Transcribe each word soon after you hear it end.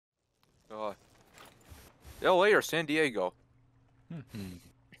LA or San Diego?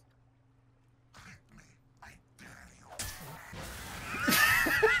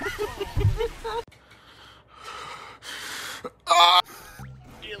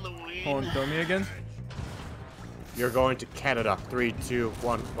 Hold on, throw me again. You're going to Canada. 3, 2,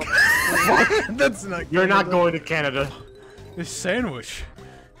 1. That's not. You're not going to Canada. This sandwich.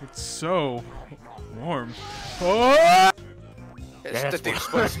 It's so warm. Oh! It's the thing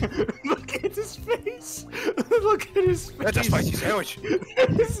spicy. Look at his face. Look at his face. That's a spicy sandwich.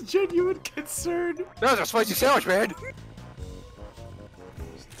 His genuine concern. That's a spicy sandwich, man.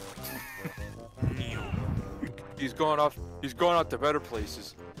 He's going off. He's going out to better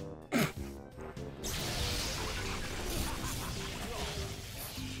places.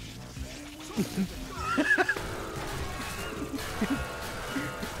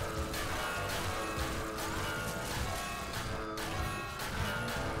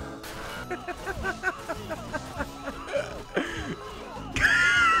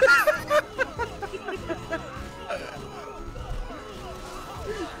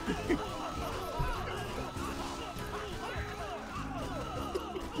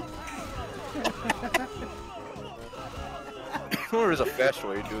 There is a faster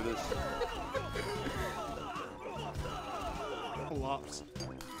way to do this. Flops.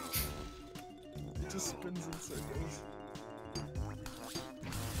 It just spins in circles.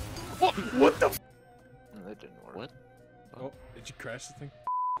 What the? No, that didn't work. What? Oh, did you crash the thing?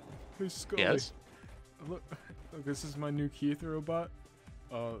 Who's Scully? Yes. Look, this is my new Keith robot.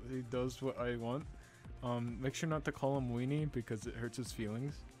 He does what I want. Make sure not to call him Weenie because it hurts his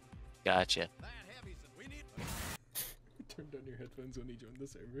feelings. Gotcha. Turn down your headphones when you join the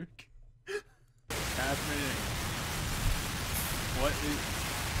server. What's happening? What is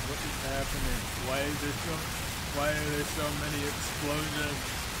happening? Why are there so many explosions?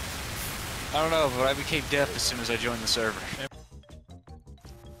 I don't know, but I became deaf as soon as I joined the server.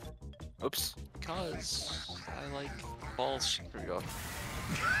 Oops. Because I like balls. Here we go.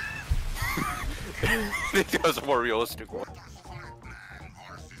 I think that was a more realistic one.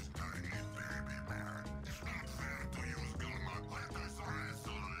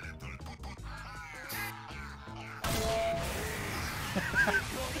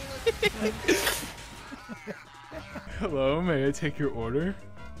 Hello, may I take your order?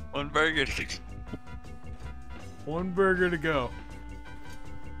 One burger. One burger to go.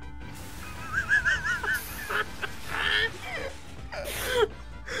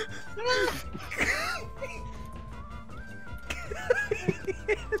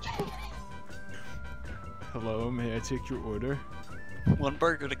 Hello, may I take your order? One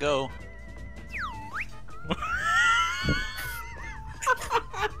burger to go.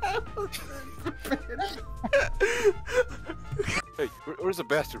 Hey, where's the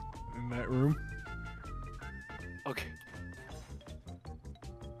bathroom? In that room. Okay.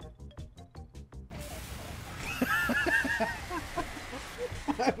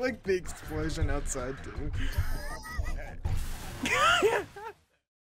 I like the explosion outside too.